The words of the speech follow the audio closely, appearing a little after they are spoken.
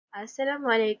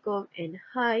Assalamualaikum and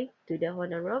hi to the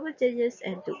honorable judges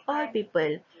and to all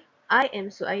people. I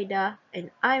am Suaida and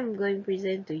I am going to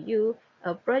present to you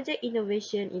a project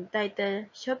innovation entitled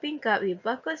Shopping Cart with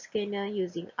Barcode Scanner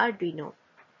using Arduino.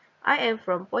 I am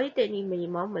from Polytechnic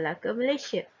Menimau, Melaka,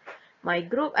 Malaysia. My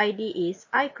group ID is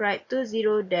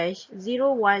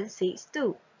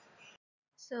IcrIPE2020-Presentation.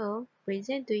 So,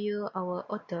 present to you our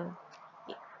author.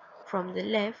 From the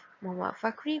left, Muhammad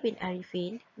Fakhri bin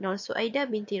Arifin, Nur Suaida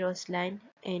binti Roslan,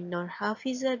 and Nur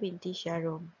Hafiza binti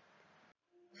Sharom.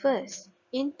 First,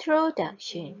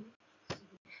 introduction.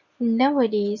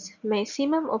 Nowadays,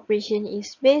 maximum operation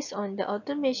is based on the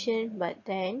automation, but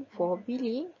then for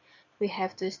billing, we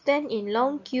have to stand in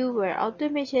long queue where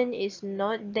automation is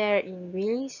not there in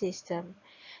billing system.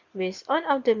 Based on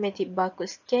automatic barcode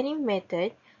scanning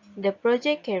method, the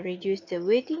project can reduce the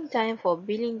waiting time for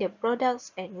billing the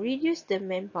products and reduce the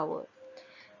manpower.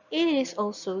 It is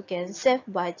also can save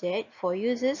budget for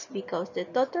users because the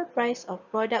total price of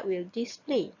product will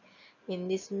display. In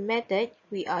this method,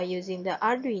 we are using the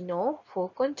Arduino for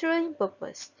controlling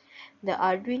purpose. The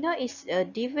Arduino is a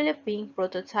developing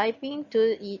prototyping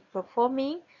tool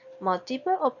performing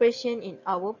multiple operations in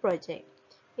our project.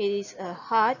 It is a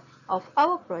heart of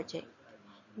our project.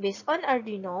 Based on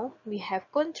Arduino, we have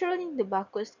controlling the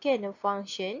barcode scanner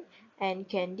function and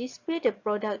can display the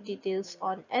product details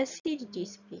on LCD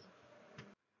display.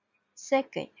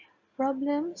 Second,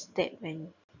 problem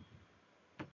statement.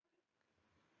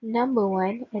 Number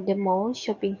 1, at the mall,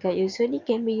 shopping cart usually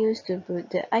can be used to put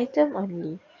the item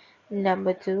only.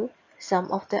 Number 2,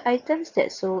 some of the items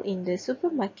that sold in the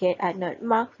supermarket are not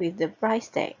marked with the price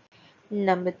tag.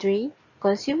 Number 3,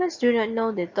 consumers do not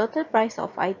know the total price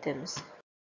of items.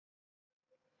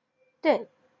 Third,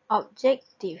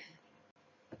 objective.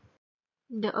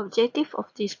 The objective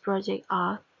of this project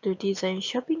are to design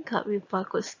shopping cart with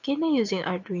barcode scanner using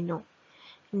Arduino.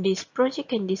 This project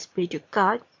can display the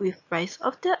card with price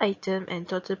of the item and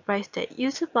total price that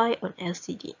user buy on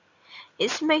LCD.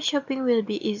 It makes shopping will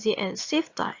be easy and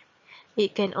save time.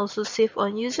 It can also save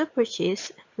on user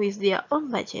purchase with their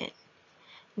own budget.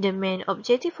 The main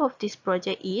objective of this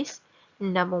project is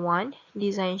number 1,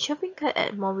 design shopping cart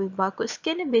at mall with barcode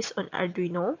scanner based on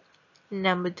Arduino.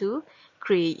 Number 2,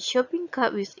 create shopping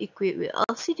cart equipped with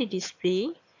LCD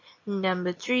display.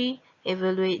 Number 3,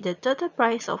 evaluate the total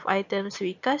price of items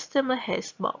which customer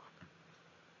has bought.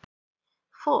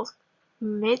 Fourth,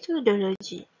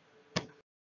 methodology.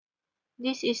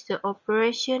 This is the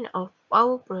operation of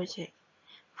our project.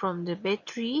 From the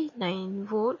battery 9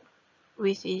 volt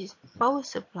with its power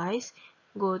supplies,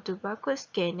 go to barcode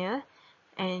scanner,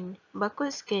 and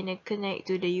barcode scanner connect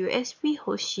to the USB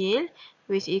host shield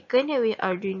which it connect with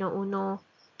Arduino Uno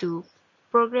to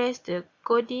progress the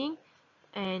coding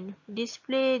and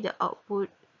display the output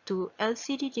to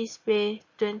LCD display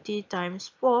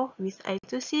 20x4 with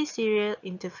I2C serial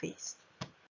interface.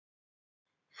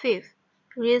 Fifth,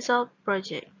 result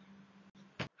project.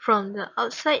 From the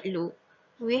outside loop,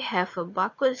 we have a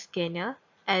barcode scanner,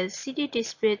 LCD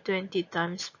display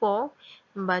 20x4,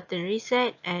 button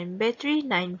reset and battery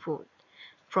 9 volt.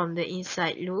 From the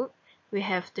inside loop, we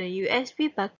have the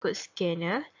USB barcode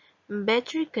scanner,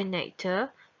 battery connector,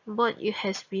 board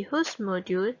USB host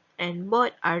module, and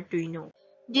board Arduino.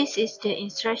 This is the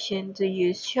instruction to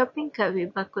use shopping cart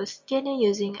with barcode scanner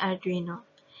using Arduino.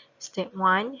 Step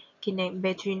 1. Connect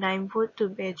battery 9 volt to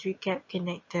battery cap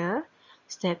connector.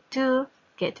 Step 2.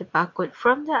 Get the barcode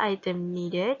from the item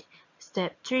needed.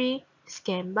 Step 3.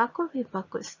 Scan barcode with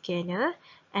barcode scanner.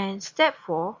 And step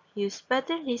 4. Use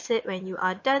button reset when you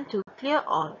are done to clear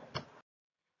all.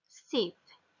 Sixth,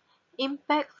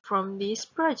 impact from this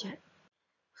project.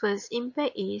 First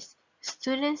impact is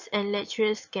students and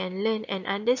lecturers can learn and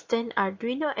understand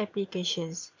Arduino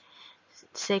applications.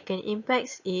 Second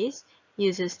impact is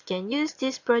users can use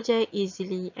this project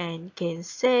easily and can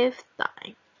save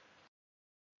time.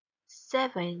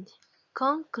 7.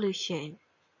 Conclusion.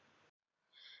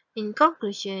 In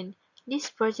conclusion, this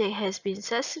project has been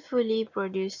successfully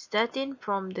produced starting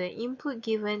from the input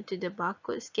given to the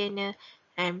barcode scanner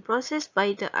and processed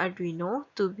by the Arduino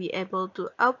to be able to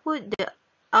output the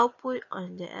output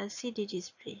on the LCD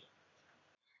display.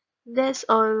 That's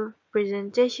all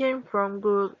presentation from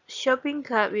group Shopping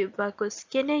Cart with Barcode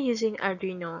Scanner using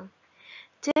Arduino.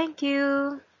 Thank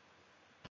you.